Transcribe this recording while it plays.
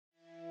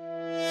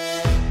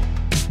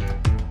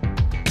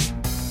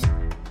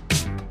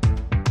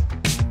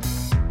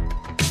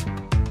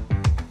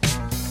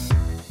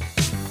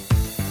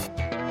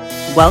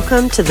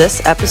Welcome to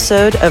this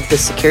episode of the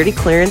Security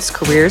Clearance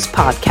Careers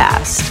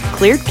Podcast,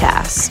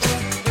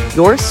 ClearedCast,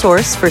 your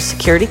source for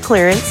security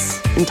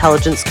clearance,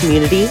 intelligence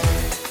community,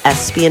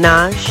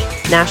 espionage,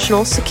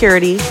 national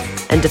security,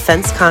 and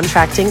defense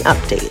contracting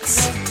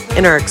updates,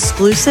 in our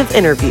exclusive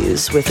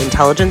interviews with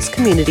intelligence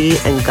community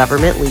and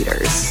government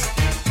leaders.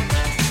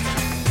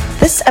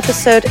 This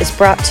episode is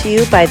brought to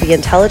you by the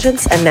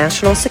Intelligence and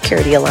National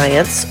Security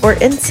Alliance, or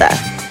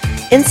INSA.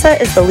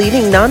 INSA is the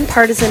leading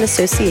nonpartisan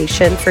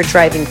association for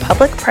driving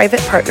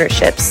public-private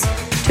partnerships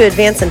to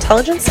advance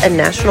intelligence and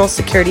national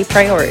security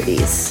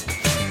priorities.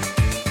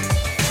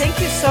 Thank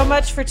you so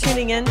much for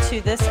tuning in to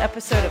this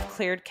episode of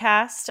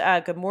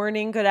ClearedCast. Good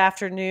morning, good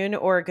afternoon,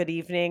 or good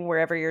evening,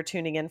 wherever you're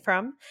tuning in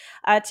from.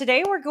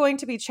 Today, we're going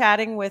to be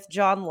chatting with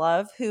John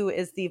Love, who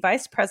is the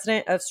Vice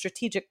President of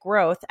Strategic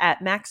Growth at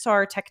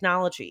Maxar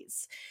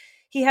Technologies.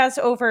 He has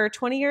over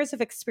 20 years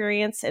of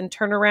experience in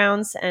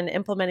turnarounds and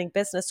implementing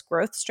business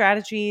growth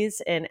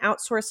strategies in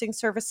outsourcing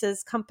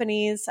services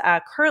companies,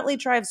 currently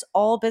drives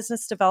all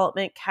business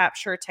development,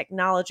 capture,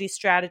 technology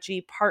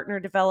strategy, partner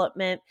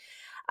development.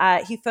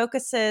 He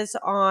focuses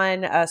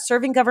on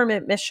serving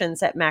government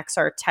missions at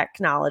Maxar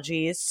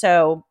Technologies.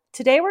 So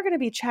today we're going to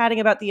be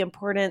chatting about the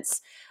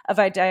importance of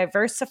a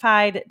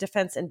diversified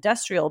defense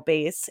industrial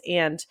base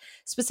and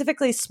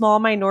specifically small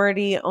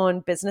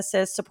minority-owned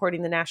businesses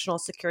supporting the national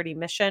security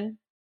mission.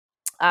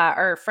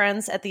 Our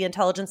friends at the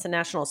Intelligence and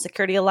National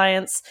Security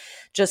Alliance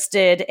just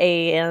did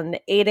an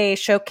 8A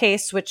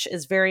showcase, which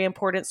is very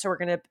important. So we're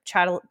going to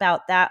chat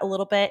about that a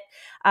little bit.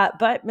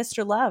 But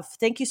Mr. Love,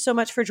 thank you so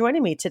much for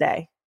joining me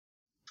today.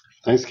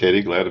 Thanks,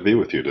 Katie. Glad to be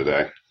with you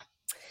today.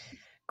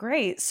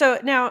 Great. So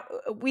now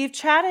we've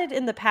chatted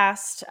in the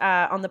past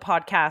on the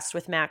podcast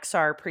with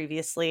Maxar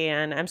previously,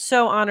 and I'm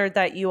so honored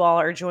that you all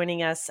are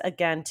joining us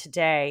again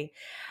today.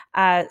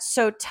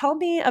 So tell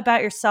me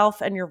about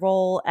yourself and your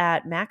role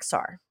at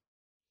Maxar.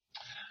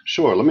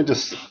 Sure. Let me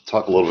just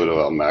talk a little bit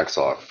about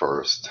Maxar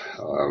first.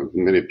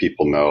 Many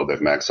people know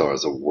that Maxar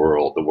is the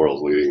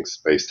world's leading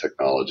space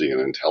technology and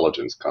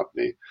intelligence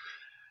company.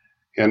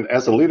 And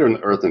as a leader in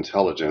Earth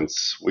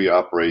intelligence, we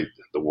operate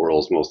the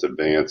world's most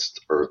advanced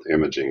Earth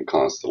imaging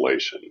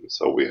constellation.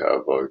 So we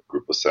have a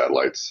group of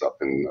satellites up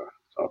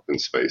in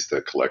space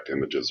that collect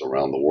images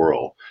around the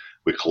world.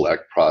 We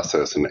collect,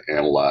 process, and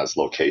analyze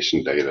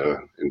location data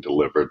and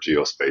deliver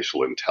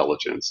geospatial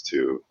intelligence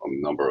to a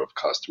number of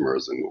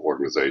customers and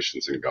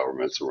organizations and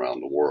governments around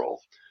the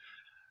world.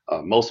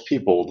 Most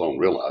people don't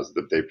realize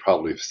that they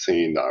probably have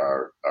seen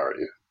our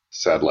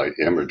satellite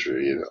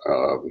imagery.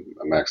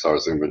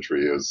 Maxar's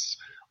imagery is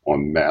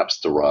on maps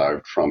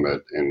derived from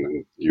it,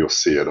 and you'll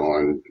see it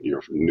on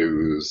your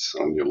news,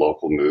 on your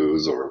local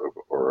news,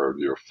 or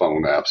your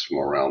phone apps from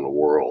around the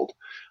world.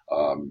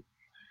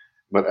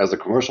 But as a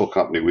commercial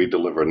company, we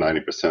deliver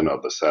 90%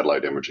 of the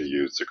satellite imagery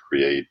used to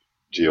create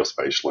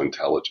geospatial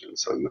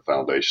intelligence and the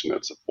foundation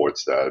that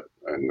supports that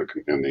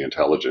in the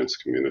intelligence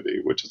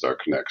community, which is our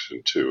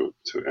connection to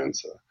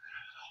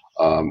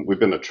INSA. We've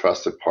been a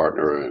trusted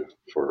partner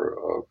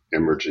for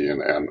imagery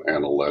and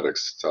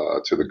analytics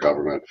to the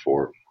government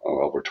for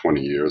over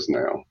 20 years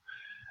now.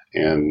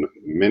 And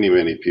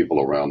many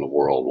people around the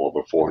world,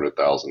 over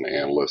 400,000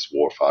 analysts,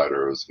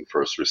 warfighters, and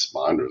first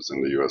responders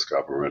in the U.S.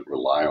 government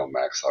rely on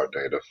Maxar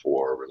data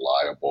for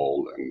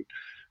reliable and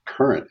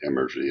current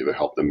imagery to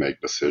help them make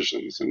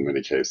decisions, in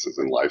many cases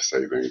in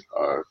life-saving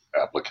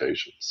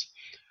applications.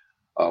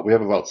 We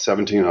have about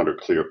 1,700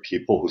 clear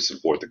people who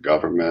support the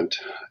government,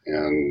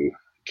 and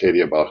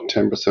Katie, about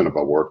 10% of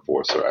our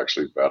workforce are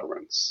actually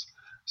veterans.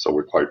 So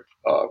we're quite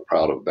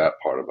proud of that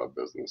part of our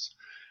business.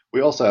 We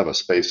also have a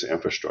space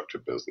infrastructure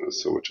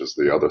business, which is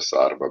the other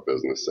side of our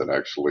business that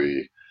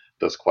actually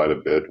does quite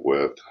a bit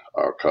with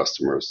our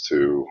customers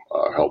to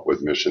help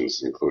with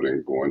missions,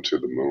 including going to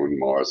the moon,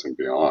 Mars, and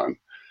beyond.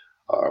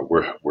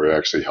 We're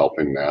actually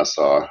helping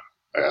NASA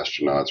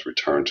astronauts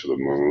return to the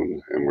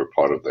moon, and we're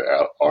part of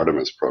the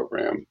Artemis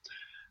program,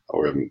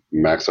 where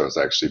Maxar is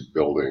actually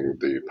building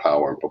the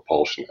power and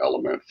propulsion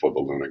element for the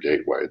Lunar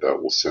Gateway that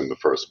will send the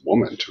first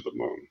woman to the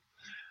moon.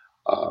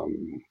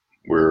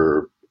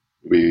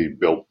 We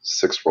built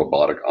 6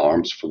 robotic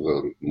arms for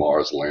the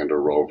Mars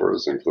lander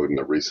rovers, including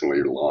the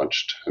recently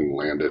launched and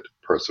landed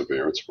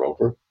Perseverance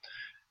rover.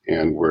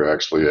 And we're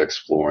actually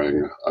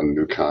exploring a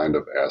new kind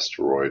of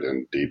asteroid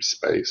in deep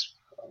space.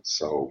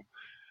 So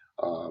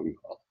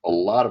a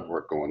lot of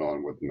work going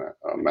on with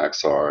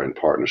Maxar in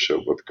partnership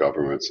with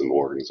governments and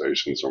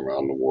organizations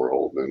around the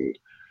world. And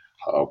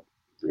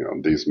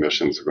these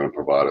missions are going to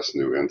provide us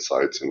new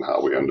insights in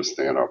how we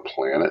understand our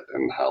planet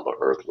and how the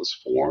Earth was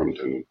formed,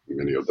 and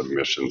many of the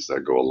missions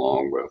that go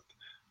along with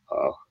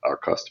our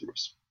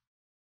customers.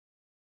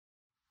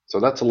 So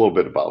that's a little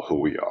bit about who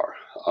we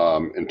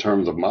are. In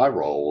terms of my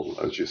role,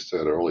 as you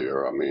said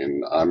earlier,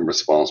 I'm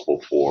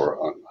responsible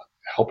for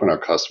helping our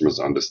customers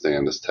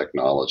understand this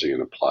technology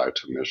and apply it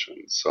to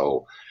missions.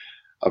 So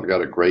I've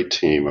got a great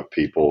team of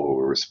people who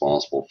are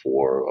responsible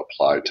for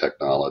applied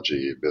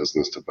technology,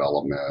 business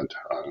development,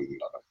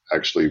 and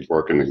actually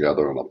working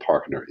together on a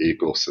partner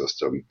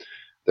ecosystem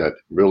that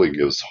really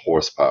gives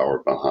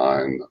horsepower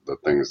behind the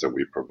things that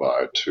we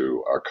provide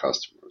to our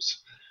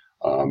customers.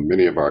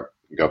 Many of our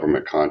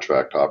government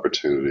contract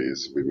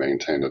opportunities, we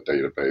maintain a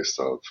database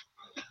of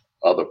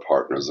other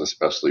partners,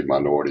 especially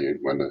minority and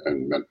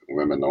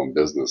women-owned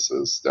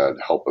businesses that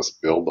help us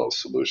build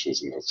those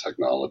solutions and those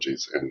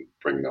technologies and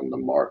bring them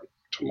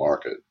to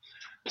market.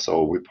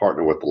 So we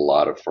partner with a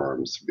lot of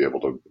firms to be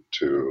able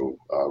to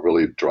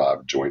really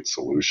drive joint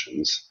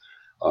solutions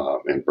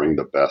and bring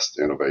the best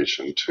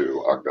innovation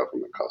to our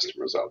government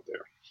customers out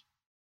there.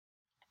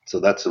 So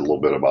that's a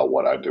little bit about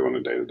what I do on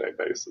a day-to-day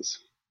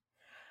basis.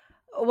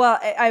 Well,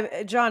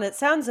 John, it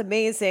sounds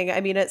amazing.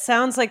 I mean, it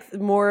sounds like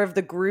more of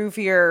the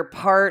groovier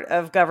part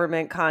of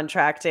government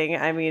contracting.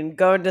 I mean,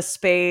 going to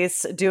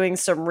space, doing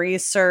some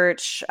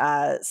research,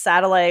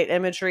 satellite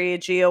imagery,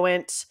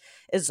 GeoInt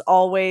is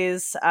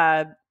always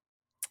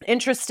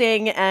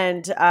interesting,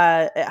 and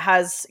it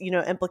has,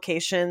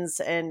 implications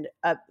and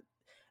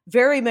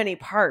very many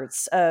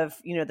parts of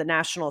the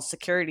national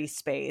security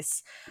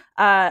space.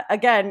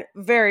 Again,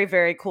 very,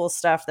 very cool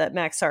stuff that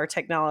Maxar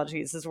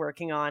Technologies is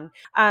working on.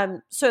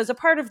 So as a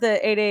part of the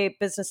 8A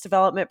business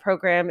development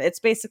program, it's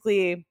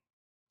basically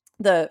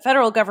the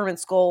federal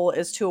government's goal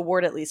is to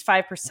award at least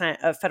 5%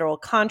 of federal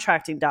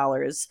contracting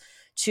dollars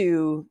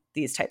to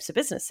these types of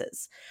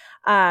businesses.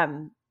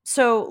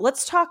 So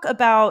let's talk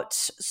about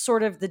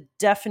sort of the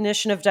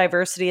definition of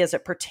diversity as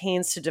it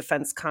pertains to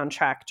defense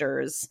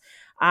contractors.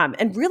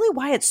 And really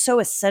why it's so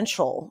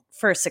essential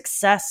for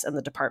success in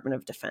the Department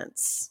of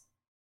Defense.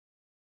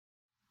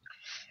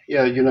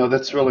 Yeah,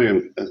 that's really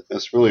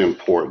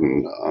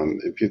important.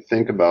 If you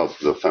think about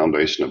the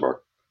foundation of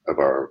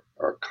our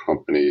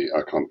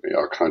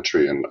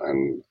country,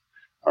 and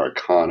our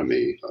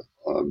economy,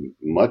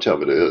 much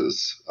of it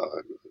is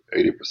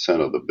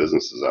 80% of the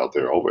businesses out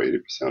there. Over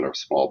 80% are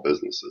small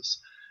businesses,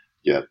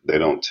 yet they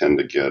don't tend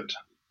to get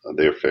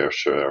their fair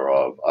share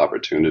of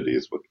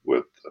opportunities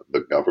with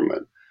the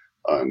government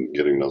on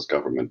getting those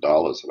government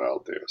dollars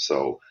out there.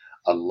 So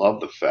I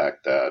love the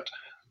fact that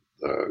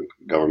the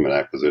government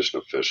acquisition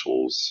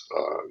officials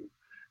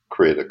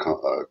create a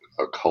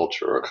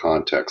culture, a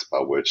context by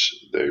which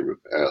they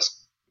ask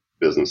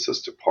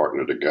businesses to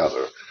partner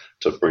together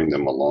to bring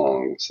them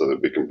along so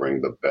that we can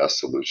bring the best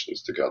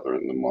solutions together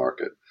in the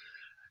market.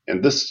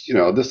 And this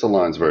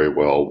aligns very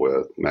well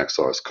with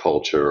Maxar's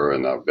culture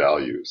and our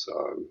values.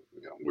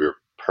 We're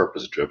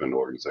purpose-driven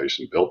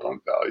organization built on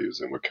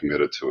values, and we're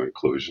committed to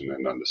inclusion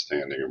and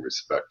understanding and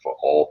respect for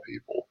all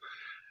people.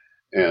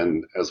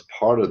 And as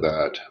part of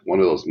that, one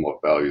of those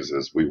values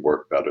is we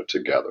work better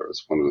together.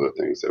 It's one of the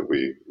things that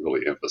we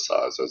really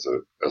emphasize as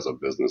a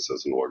business,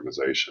 as an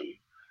organization.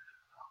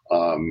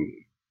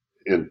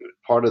 And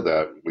part of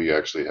that, we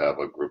actually have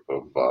a group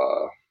of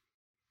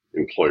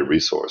employee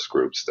resource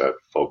groups that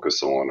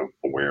focus on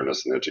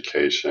awareness and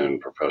education,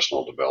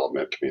 professional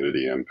development,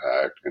 community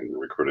impact, and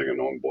recruiting and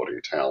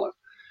onboarding talent.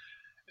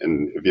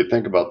 And if you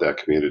think about that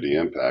community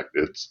impact,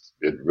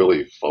 it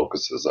really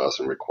focuses us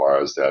and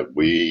requires that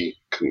we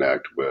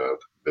connect with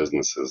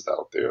businesses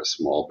out there,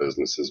 small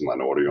businesses,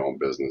 minority-owned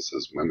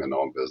businesses,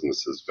 women-owned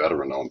businesses,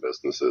 veteran-owned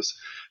businesses,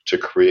 to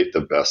create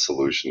the best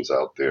solutions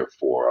out there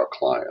for our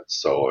clients.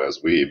 So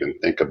as we even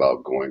think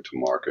about going to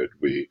market,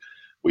 we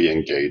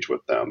engage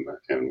with them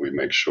and we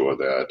make sure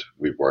that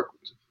we work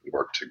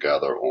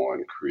together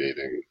on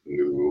creating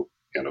new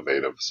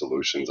innovative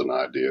solutions and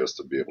ideas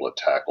to be able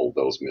to tackle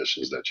those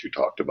missions that you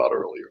talked about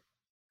earlier.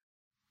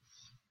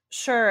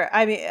 Sure.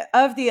 I mean,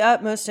 of the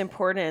utmost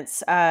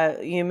importance,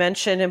 you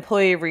mentioned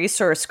employee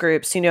resource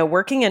groups,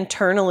 working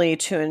internally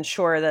to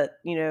ensure that,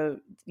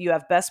 you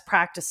have best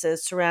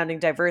practices surrounding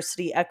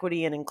diversity,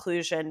 equity, and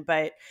inclusion.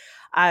 But,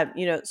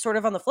 sort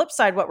of on the flip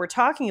side, what we're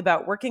talking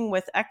about, working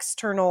with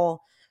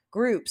external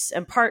groups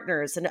and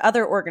partners and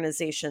other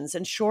organizations,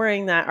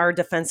 ensuring that our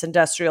defense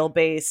industrial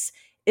base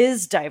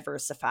is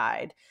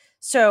diversified.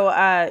 So,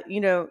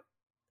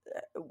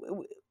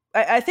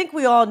 I think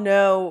we all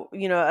know,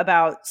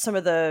 about some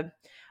of the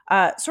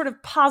sort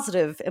of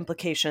positive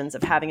implications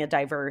of having a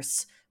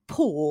diverse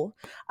pool.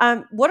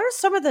 What are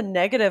some of the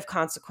negative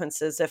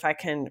consequences, if I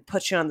can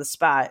put you on the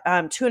spot,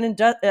 to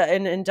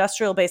an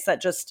industrial base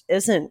that just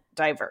isn't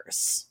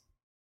diverse?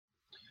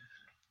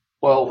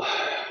 Well,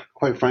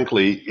 quite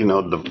frankly,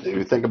 if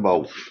you think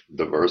about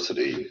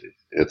diversity,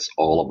 it's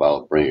all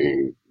about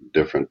bringing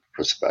different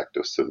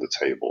perspectives to the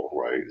table,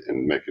 right?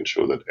 And making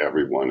sure that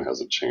everyone has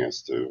a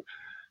chance to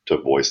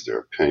voice their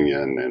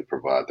opinion and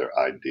provide their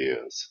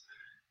ideas.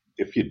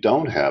 If you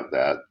don't have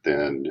that,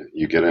 then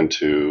you get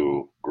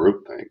into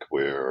groupthink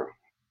where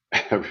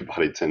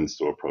everybody tends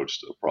to approach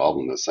the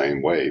problem the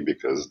same way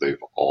because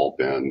they've all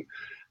been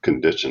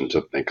conditioned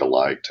to think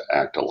alike, to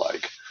act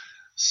alike.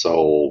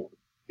 So,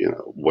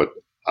 what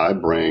I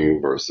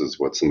bring versus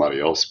what somebody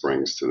else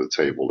brings to the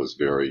table is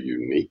very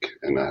unique,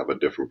 and I have a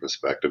different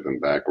perspective and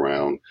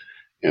background.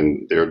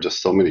 And there are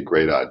just so many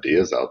great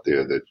ideas out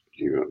there that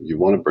you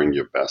want to bring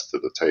your best to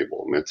the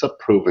table. I mean, it's a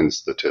proven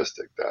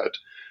statistic that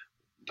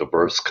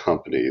diverse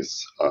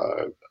companies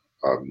are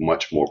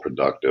much more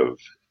productive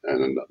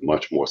and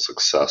much more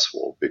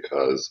successful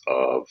because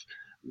of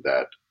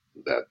that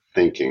that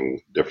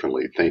thinking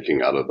differently,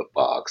 thinking out of the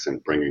box,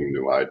 and bringing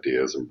new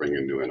ideas and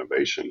bringing new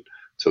innovation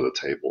to the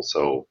table.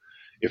 So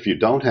if you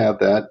don't have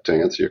that, to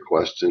answer your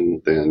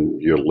question, then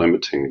you're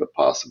limiting the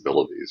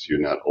possibilities. You're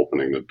not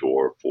opening the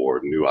door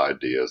for new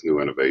ideas, new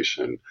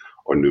innovation,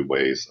 or new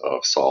ways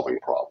of solving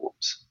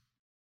problems.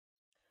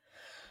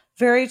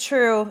 Very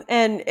true.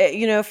 And,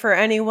 for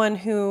anyone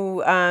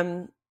who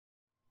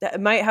that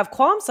might have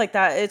qualms like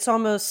that, it's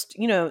almost,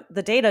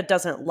 the data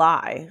doesn't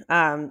lie.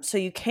 So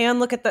you can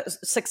look at the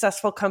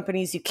successful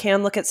companies, you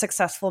can look at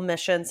successful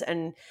missions,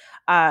 and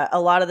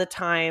a lot of the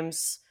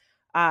times,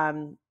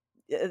 um,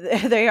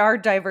 they are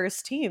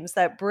diverse teams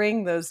that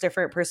bring those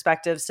different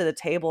perspectives to the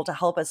table to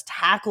help us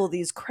tackle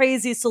these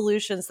crazy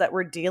solutions that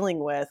we're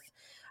dealing with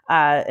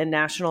in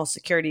national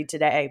security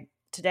today.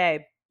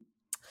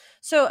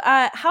 So,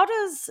 how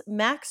does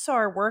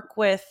Maxar work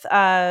with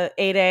 8A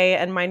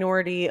and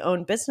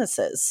minority-owned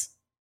businesses?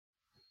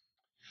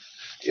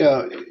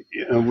 Yeah,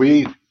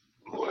 we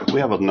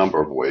have a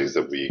number of ways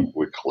that we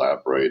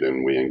collaborate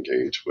and we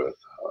engage with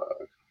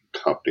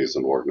companies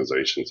and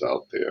organizations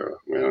out there. I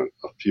mean,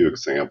 a few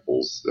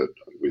examples that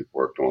we've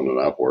worked on and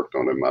I've worked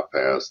on in my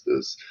past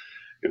is,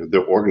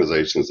 there are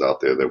organizations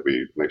out there that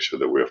we make sure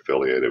that we're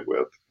affiliated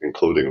with,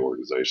 including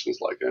organizations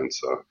like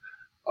INSA.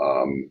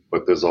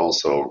 But there's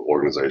also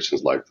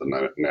organizations like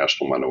the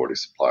National Minority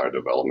Supplier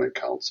Development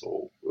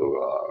Council, who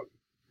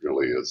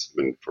really has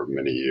been for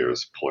many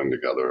years pulling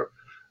together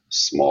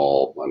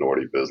small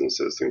minority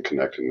businesses and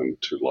connecting them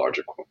to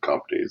larger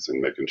companies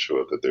and making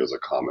sure that there's a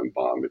common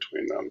bond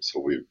between them. So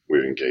we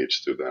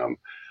engage through them.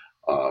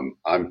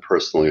 I'm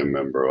personally a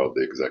member of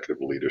the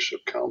Executive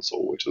Leadership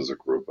Council, which is a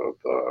group of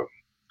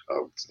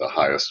the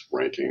highest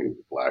ranking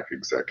Black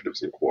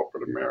executives in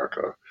corporate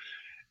America.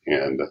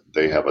 And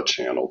they have a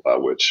channel by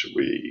which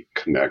we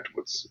connect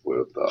with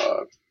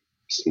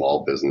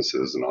small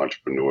businesses and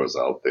entrepreneurs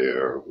out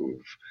there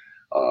who've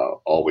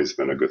always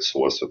been a good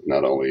source of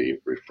not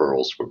only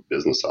referrals for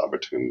business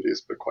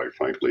opportunities, but quite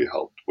frankly,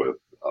 helping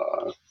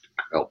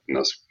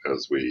us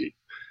as we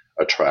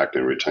attract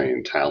and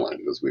retain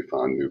talent, as we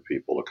find new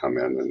people to come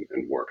in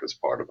and work as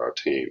part of our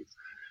team.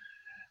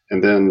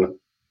 And then,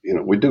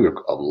 we do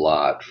a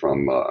lot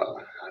from a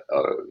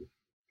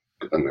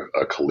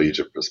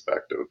collegiate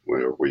perspective,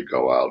 where we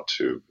go out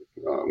to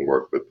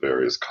work with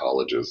various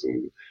colleges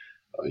and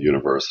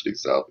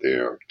universities out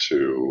there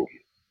to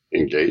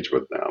engage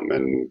with them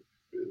and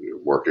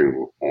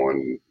working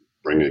on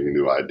bringing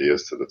new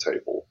ideas to the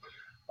table.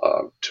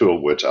 Two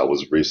of which I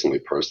was recently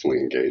personally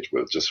engaged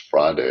with. Just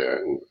Friday,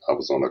 I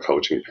was on a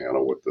coaching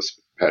panel with the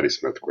Patty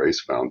Smith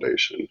Grace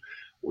Foundation,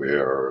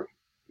 where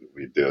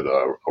we did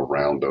a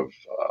round of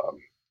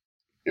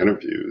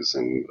interviews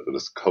and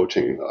this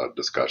coaching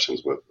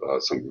discussions with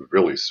some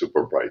really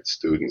super bright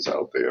students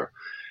out there,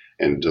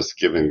 and just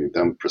giving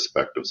them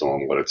perspectives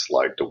on what it's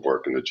like to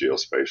work in the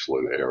geospatial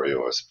area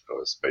or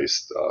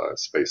space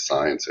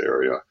science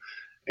area.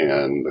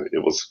 And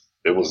it was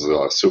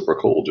super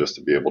cool just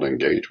to be able to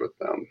engage with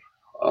them.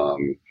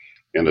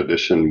 In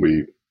addition,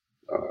 we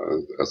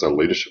as a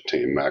leadership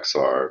team,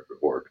 Maxar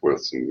worked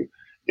with some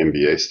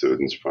MBA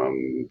students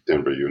from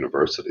Denver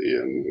University,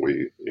 and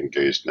we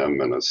engaged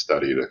them in a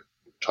study to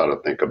try to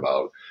think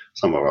about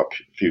some of our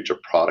future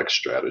product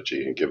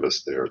strategy and give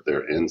us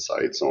their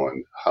insights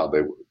on how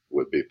they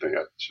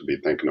should be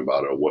thinking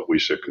about it, or what we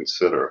should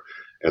consider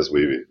as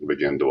we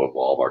begin to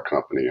evolve our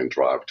company and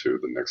drive to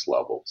the next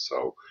level.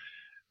 So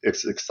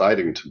it's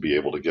exciting to be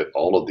able to get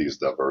all of these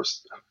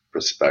diverse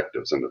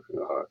perspectives and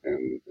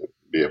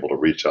be able to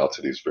reach out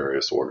to these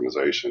various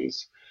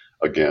organizations.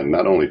 Again,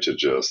 not only to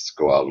just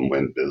go out and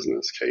win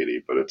business,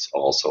 Katie, but it's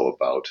also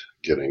about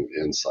getting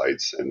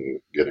insights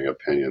and getting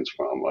opinions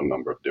from a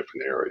number of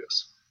different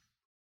areas.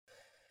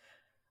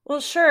 Well,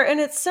 sure. And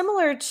it's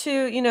similar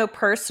to,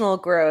 personal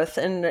growth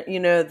and,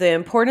 the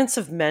importance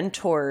of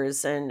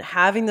mentors and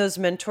having those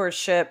mentor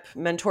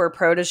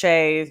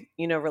protege,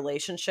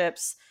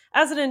 relationships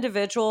as an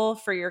individual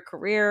for your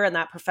career and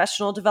that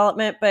professional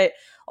development, but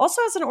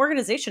also as an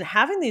organization,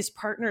 having these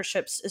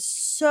partnerships is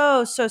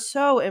so, so,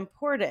 so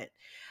important.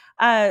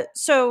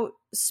 So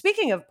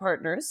speaking of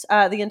partners,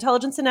 the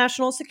Intelligence and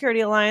National Security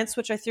Alliance,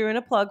 which I threw in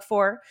a plug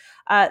for,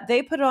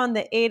 they put on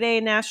the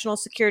 8A National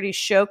Security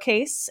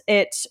Showcase.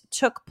 It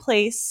took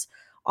place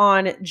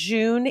on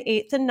June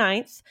 8th and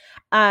 9th.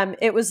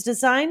 It was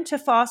designed to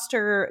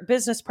foster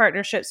business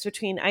partnerships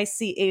between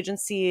IC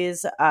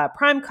agencies,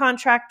 prime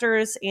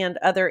contractors, and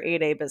other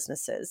 8A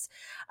businesses.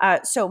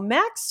 So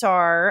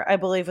Maxar, I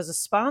believe, was a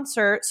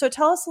sponsor. So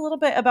tell us a little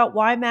bit about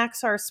why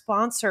Maxar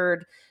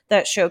sponsored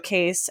that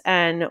showcase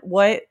and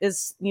what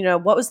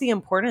was the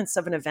importance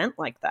of an event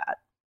like that?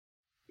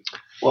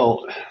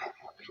 Well,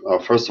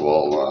 first of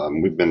all,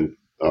 we've been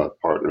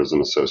partners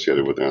and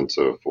associated with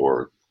INSA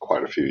for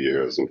quite a few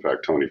years. In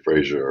fact, Tony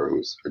Frazier,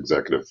 who's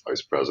Executive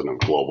Vice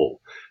President of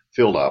Global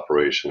Field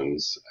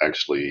Operations,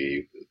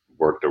 actually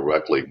worked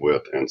directly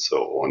with INSA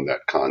on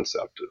that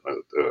concept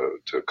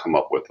to come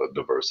up with a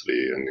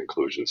diversity and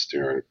inclusion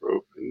steering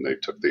group. And they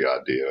took the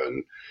idea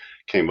and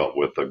came up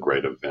with a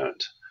great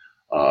event.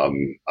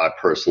 I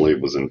personally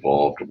was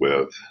involved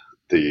with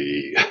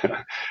the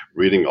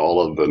reading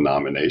all of the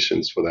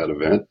nominations for that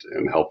event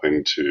and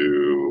helping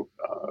to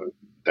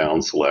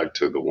down select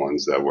to the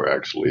ones that were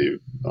actually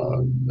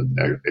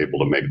able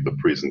to make the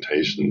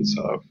presentations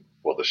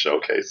for the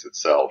showcase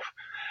itself.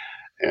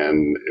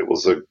 And it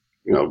was a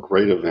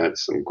great event,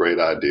 some great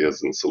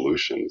ideas and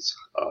solutions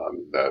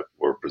that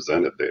were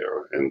presented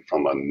there, and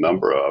from a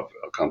number of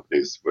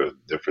companies with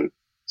different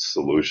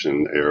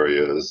solution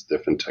areas,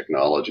 different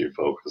technology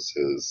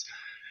focuses,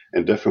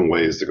 and different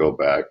ways to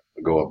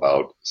go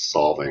about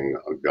solving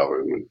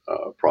government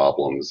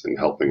problems and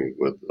helping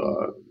with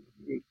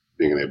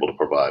being able to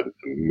provide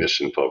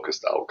mission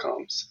focused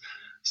outcomes.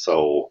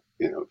 So,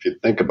 if you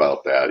think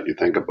about that, you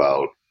think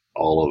about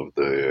all of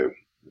the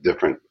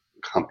different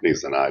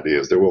companies and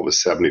ideas. There were over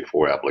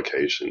 74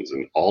 applications,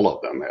 and all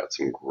of them had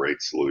some great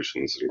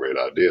solutions and great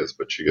ideas,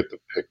 but you get to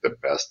pick the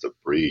best of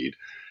breed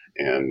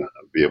and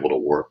be able to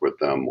work with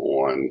them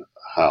on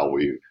how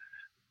we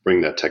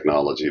bring that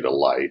technology to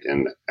light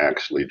and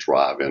actually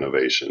drive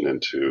innovation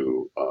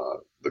into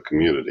the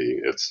community.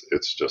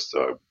 It's just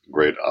a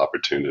great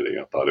opportunity.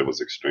 I thought it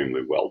was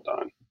extremely well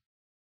done.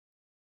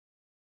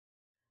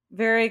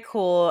 Very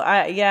cool.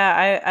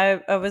 I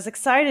was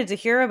excited to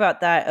hear about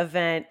that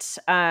event.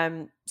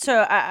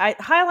 So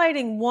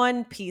highlighting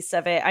one piece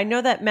of it, I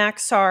know that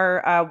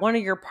Maxar, one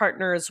of your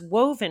partners,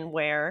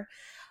 Wovenware,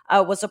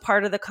 was a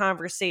part of the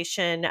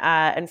conversation.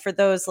 And for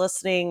those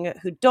listening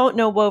who don't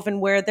know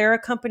Wovenware, they're a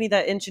company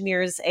that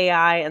engineers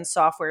AI and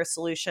software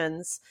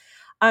solutions.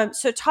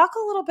 So talk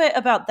a little bit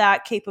about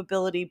that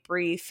capability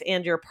brief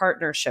and your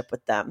partnership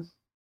with them.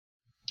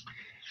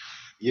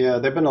 Yeah,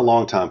 they've been a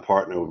long time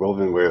partner.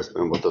 Wovenware has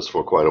been with us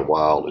for quite a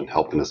while and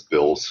helping us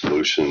build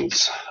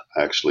solutions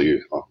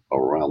actually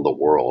around the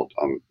world.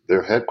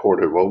 They're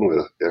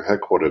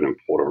headquartered in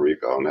Puerto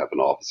Rico and have an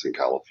office in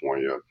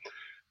California.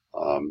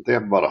 They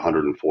have about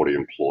 140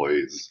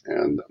 employees,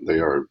 and they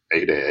are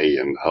 8AA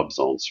and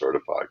HubZone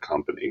certified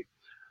company.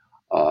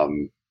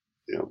 Um,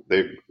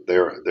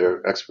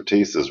 their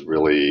expertise is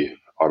really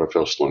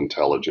artificial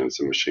intelligence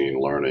and machine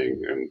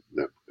learning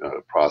and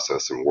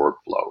process and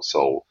workflow.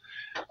 So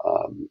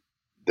um,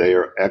 they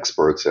are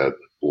experts at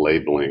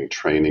labeling,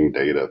 training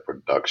data,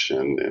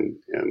 production,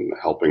 and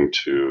helping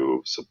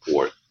to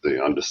support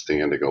the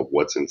understanding of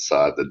what's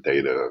inside the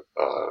data,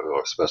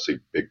 especially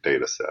big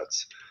data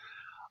sets.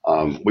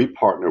 We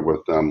partner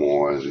with them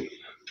on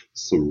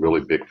some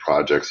really big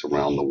projects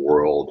around the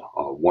world.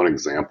 One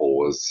example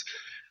was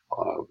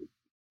uh,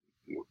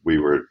 we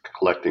were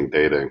collecting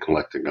data and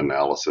collecting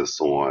analysis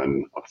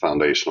on a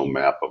foundational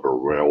map of a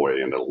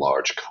railway in a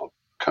large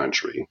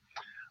country.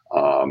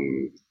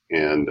 Um,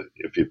 and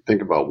if you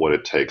think about what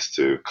it takes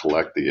to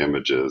collect the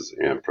images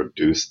and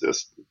produce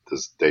this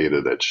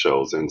data that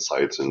shows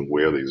insights in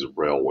where these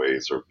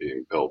railways are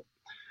being built,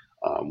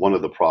 one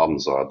of the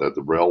problems are that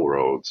the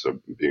railroads are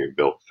being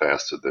built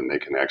faster than they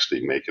can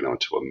actually make it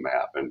onto a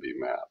map and be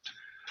mapped.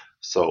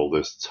 So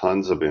there's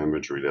tons of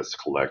imagery that's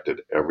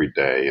collected every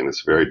day, and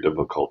it's very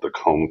difficult to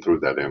comb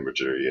through that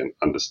imagery and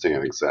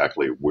understand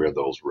exactly where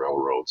those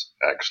railroads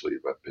actually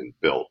have been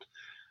built.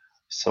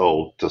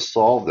 So to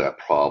solve that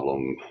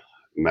problem,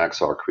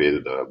 Maxar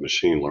created a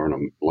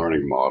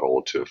learning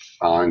model to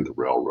find the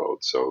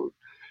railroad. So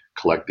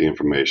collect the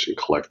information,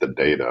 collect the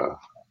data.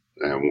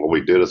 And what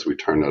we did is we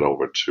turned that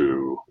over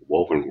to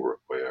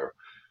Wovenware,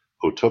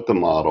 who took the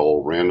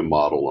model, ran the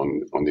model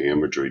on the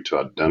imagery to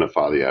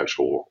identify the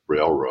actual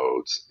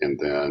railroads, and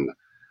then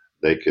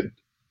they could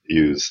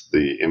use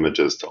the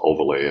images to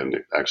overlay and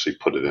actually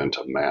put it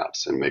into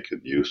maps and make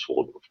it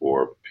useful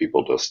for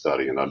people to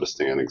study and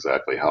understand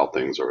exactly how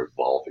things are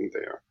evolving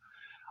there.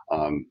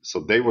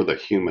 So they were the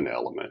human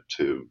element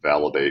to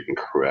validate and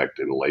correct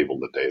and label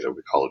the data.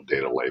 We call it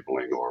data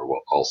labeling, or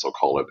we'll also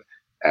call it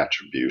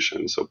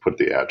attribution. So put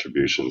the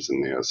attributions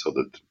in there so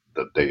that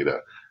the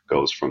data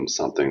goes from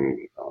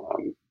something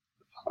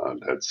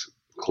that's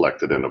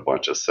collected in a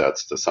bunch of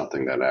sets to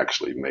something that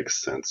actually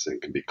makes sense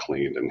and can be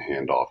cleaned and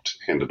handed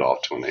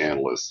off to an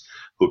analyst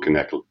who can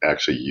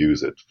actually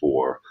use it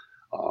for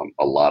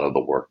a lot of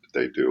the work that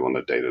they do on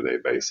a day-to-day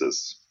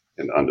basis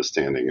in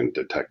understanding and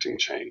detecting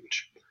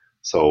change.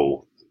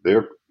 So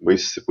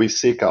we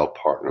seek out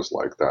partners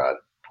like that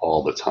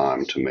all the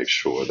time to make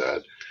sure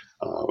that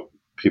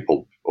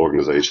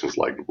organizations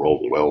like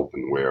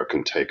Wovenware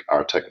can take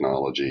our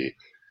technology,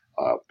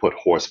 put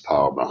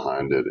horsepower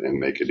behind it, and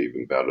make it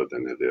even better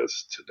than it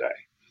is today.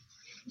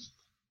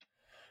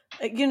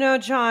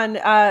 John,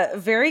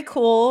 very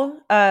cool,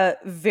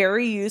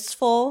 very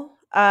useful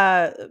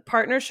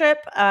partnership,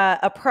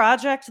 a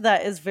project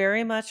that is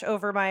very much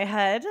over my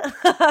head.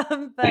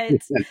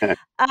 But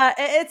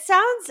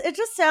it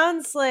just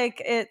sounds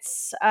like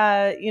it's,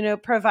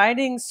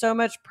 providing so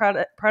much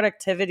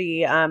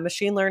productivity.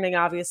 Machine learning,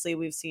 obviously,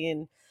 we've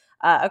seen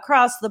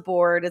across the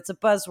board. It's a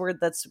buzzword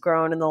that's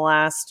grown in the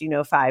last,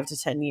 5 to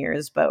 10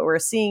 years, but we're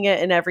seeing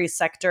it in every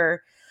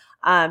sector,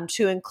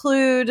 to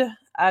include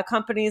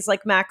companies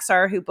like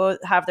Maxar, who both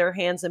have their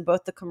hands in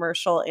both the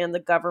commercial and the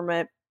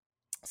government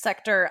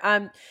sector.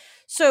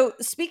 So,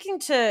 speaking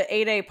to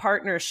 8A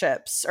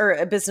partnerships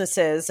or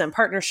businesses and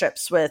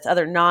partnerships with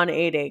other non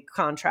 8A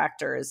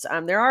contractors,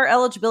 there are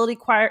eligibility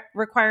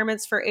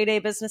requirements for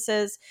 8A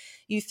businesses.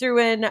 You threw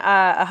in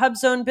a hub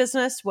zone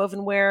business,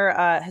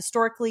 Wovenware,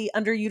 historically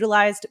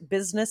underutilized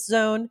business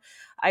zone.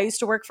 I used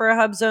to work for a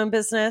hub zone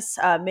business.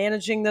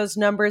 Managing those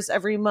numbers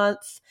every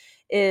month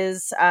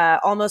is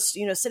almost,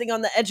 sitting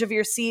on the edge of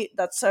your seat.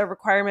 That's a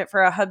requirement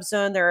for a hub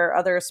zone. There are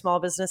other small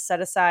business set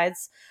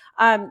asides.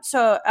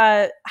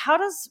 How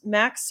does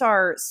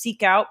Maxar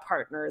seek out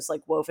partners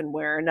like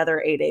Wovenware and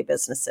other 8A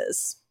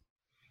businesses?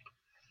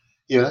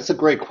 Yeah, that's a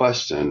great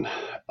question.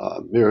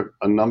 There are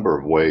a number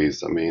of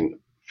ways. I mean,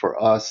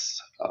 for us,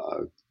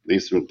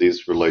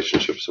 these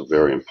relationships are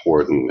very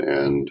important,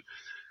 and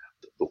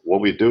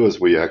what we do is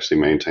we actually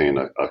maintain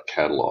a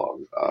catalog.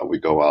 We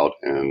go out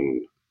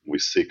and we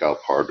seek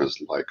out partners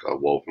like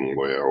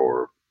Wovenware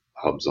or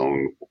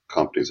HubZone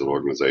companies and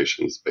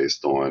organizations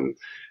based on,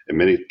 in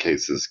many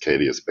cases,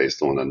 Katie, it's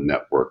based on a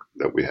network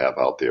that we have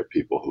out there,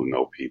 people who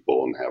know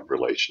people and have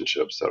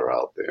relationships that are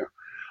out there.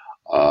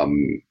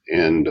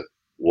 And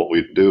what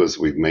we do is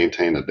we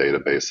maintain a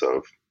database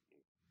of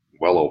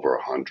well over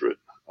 100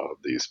 of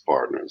these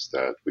partners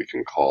that we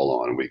can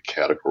call on. We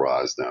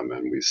categorize them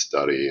and we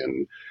study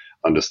and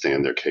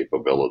understand their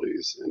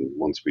capabilities. And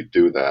once we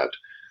do that,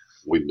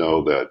 we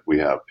know that we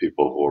have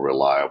people who are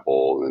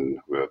reliable and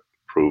who have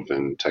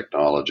proven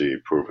technology,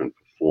 proven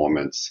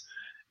performance,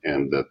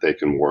 and that they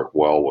can work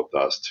well with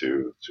us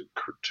to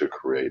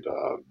create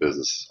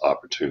business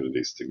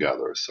opportunities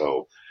together.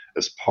 So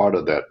as part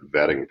of that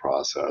vetting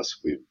process,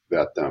 we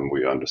vet them,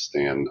 we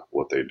understand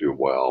what they do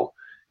well,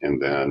 and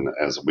then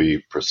as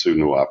we pursue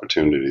new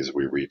opportunities,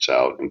 we reach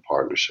out in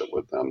partnership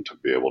with them to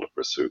be able to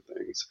pursue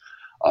things.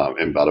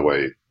 And by the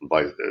way,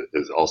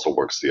 it also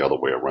works the other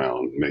way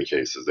around. In many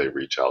cases, they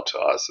reach out to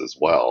us as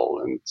well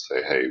and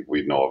say, hey,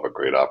 we know of a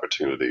great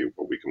opportunity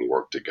where we can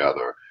work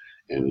together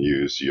and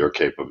use your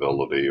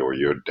capability or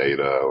your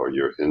data or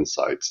your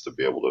insights to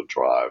be able to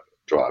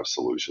drive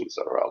solutions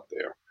that are out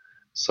there.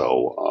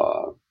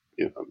 So,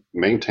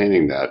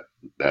 maintaining that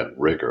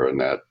rigor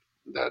and that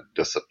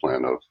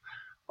discipline of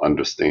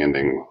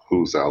understanding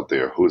who's out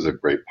there, who's a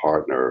great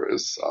partner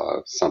is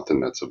something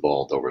that's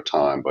evolved over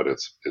time. But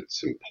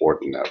it's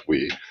important that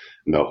we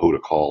know who to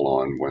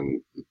call on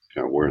when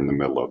we're in the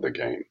middle of the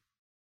game.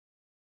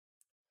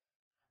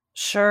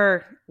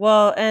 Sure.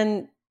 Well,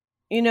 and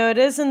it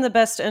is in the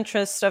best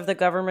interest of the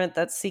government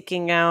that's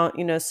seeking out,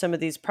 some of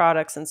these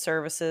products and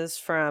services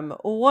from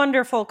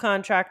wonderful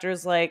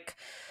contractors like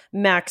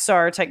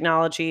Maxar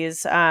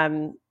Technologies.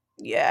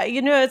 Yeah,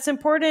 it's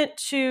important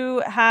to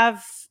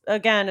have,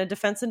 again, a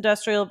defense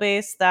industrial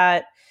base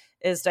that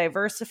is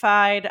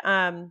diversified.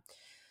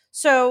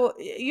 So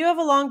you have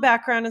a long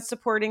background in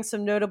supporting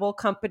some notable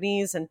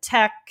companies and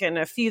tech and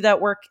a few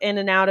that work in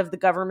and out of the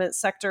government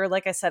sector.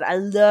 Like I said, I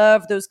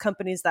love those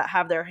companies that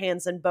have their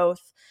hands in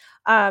both.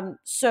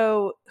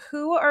 So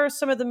who are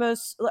some of the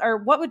most, or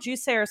what would you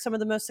say are some of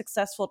the most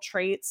successful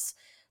traits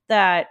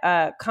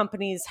that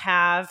companies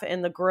have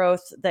in the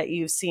growth that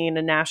you've seen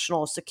in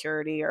national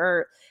security?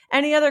 Or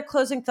any other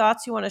closing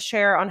thoughts you want to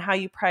share on how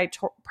you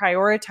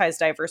prioritize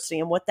diversity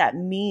and what that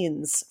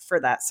means for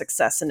that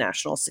success in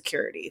national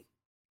security?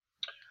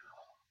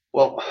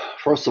 Well,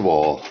 first of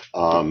all,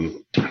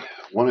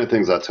 one of the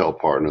things I tell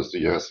partners,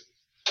 yes,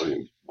 I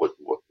mean,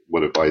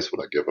 what advice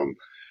would I give them?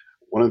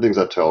 One of the things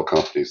I tell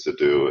companies to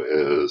do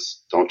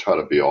is don't try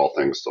to be all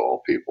things to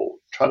all people.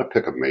 Try to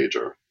pick a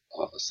major,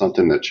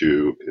 something that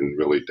you can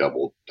really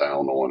double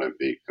down on and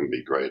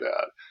be great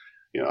at.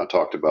 I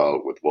talked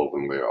about with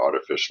Wovenware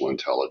artificial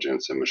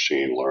intelligence and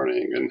machine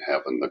learning and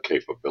having the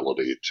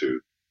capability to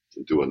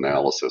do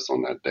analysis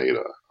on that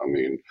data. I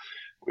mean,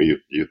 when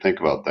you think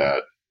about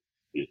that,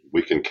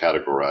 we can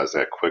categorize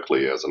that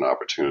quickly as an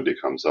opportunity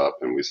comes up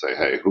and we say,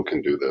 hey, who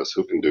can do this?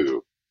 Who can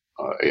do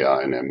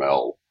AI and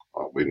ML?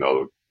 We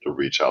know to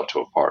reach out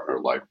to a partner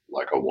like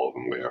a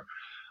Wovenware.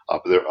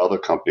 But there are other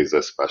companies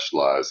that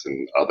specialize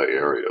in other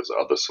areas,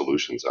 other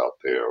solutions out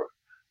there,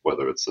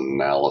 whether it's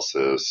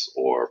analysis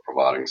or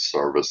providing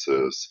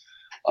services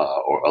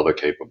or other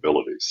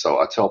capabilities. So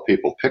I tell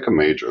people, pick a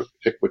major,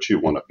 pick what you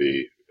want to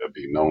be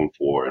known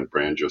for and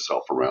brand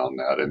yourself around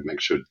that and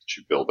make sure that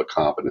you build the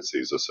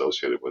competencies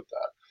associated with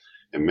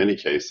that. In many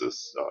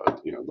cases,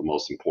 the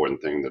most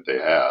important thing that they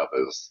have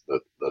is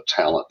the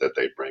talent that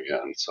they bring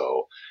in.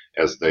 So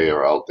as they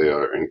are out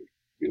there and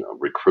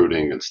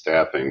recruiting and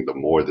staffing, the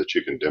more that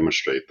you can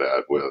demonstrate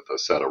that with a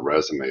set of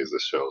resumes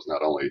that shows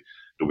not only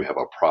do we have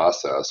a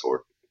process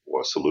or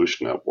a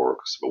solution that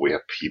works, but we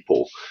have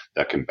people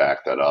that can back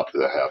that up,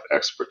 that have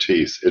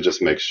expertise. It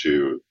just makes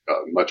you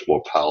much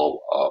more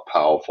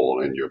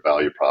powerful in your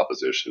value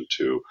proposition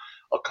to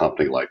a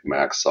company like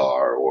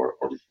Maxar or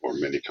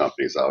many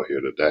companies out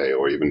here today,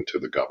 or even to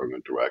the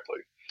government directly.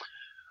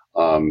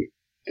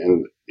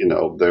 And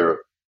there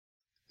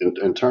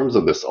in terms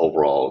of this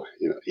overall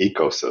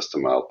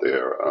ecosystem out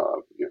there,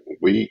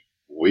 we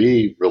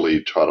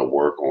really try to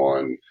work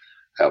on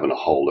having a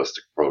holistic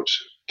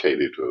approach,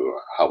 Katie, to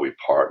how we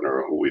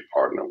partner, who we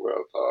partner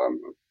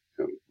with.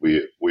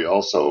 We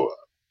also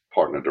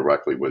partner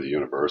directly with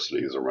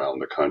universities around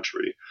the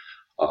country.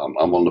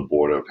 I'm on the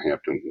board of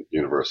Hampton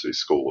University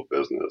School of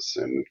Business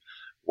and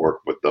work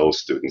with those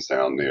students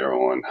down there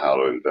on how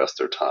to invest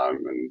their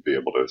time and be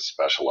able to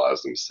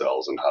specialize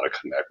themselves and how to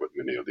connect with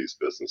many of these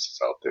businesses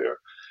out there.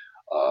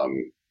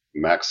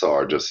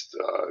 Maxar just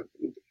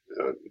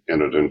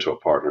entered into a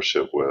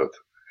partnership with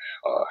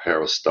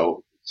Harris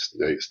Stowe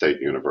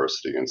State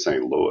University in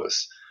St.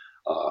 Louis.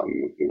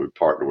 We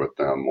partnered with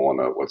them on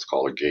what's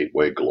called a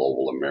Gateway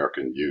Global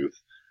American Youth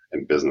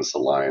and Business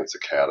Alliance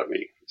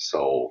Academy.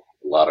 So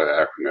a lot of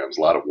acronyms,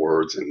 a lot of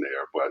words in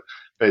there, but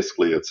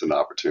basically it's an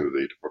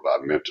opportunity to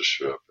provide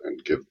mentorship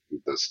and give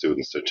the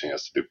students a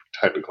chance to do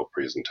technical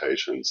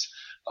presentations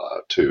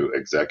to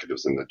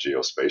executives in the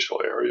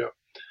geospatial area.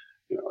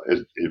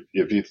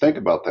 If you think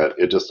about that,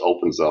 it just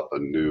opens up a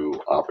new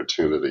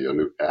opportunity, a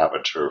new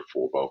aperture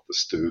for both the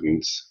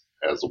students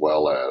as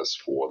well as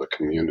for the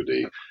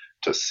community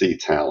to see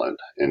talent.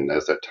 And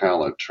as that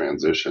talent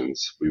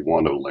transitions, we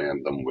want to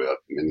land them with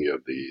many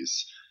of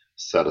these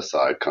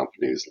set-aside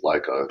companies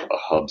like a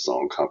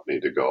HubZone company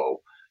to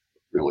go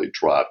really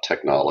drive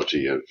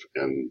technology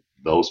in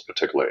those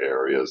particular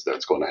areas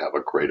that's going to have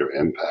a greater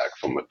impact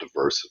from a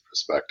diverse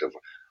perspective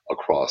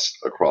across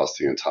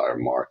the entire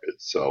market.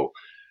 So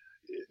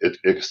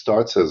it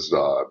starts as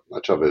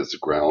much of it as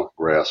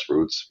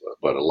grassroots,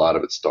 but a lot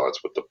of it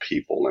starts with the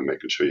people and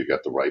making sure you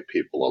get the right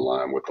people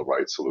aligned with the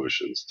right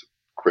solutions to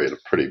create a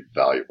pretty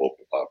valuable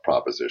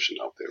proposition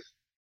out there.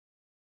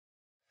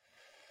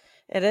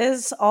 It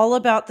is all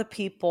about the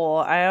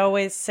people. I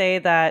always say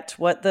that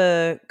what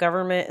the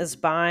government is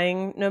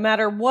buying, no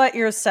matter what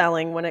you're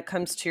selling when it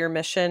comes to your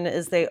mission,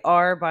 is they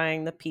are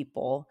buying the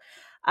people.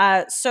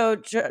 So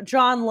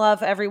John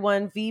Love,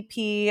 everyone,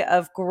 VP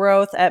of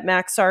Growth at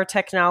Maxar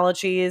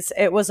Technologies.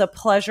 It was a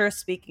pleasure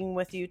speaking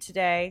with you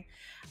today.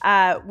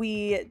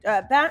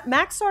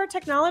 Maxar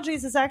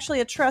Technologies is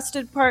actually a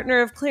trusted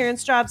partner of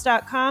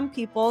clearancejobs.com,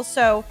 people.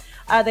 So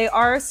they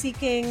are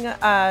seeking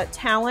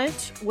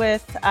talent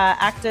with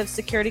active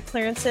security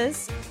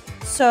clearances.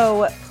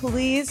 So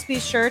please be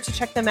sure to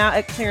check them out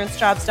at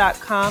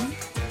clearancejobs.com.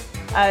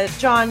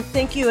 John,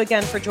 thank you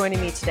again for joining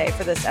me today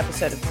for this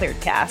episode of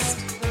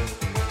ClearedCast.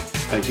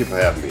 Thank you for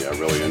having me. I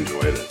really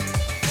enjoyed it.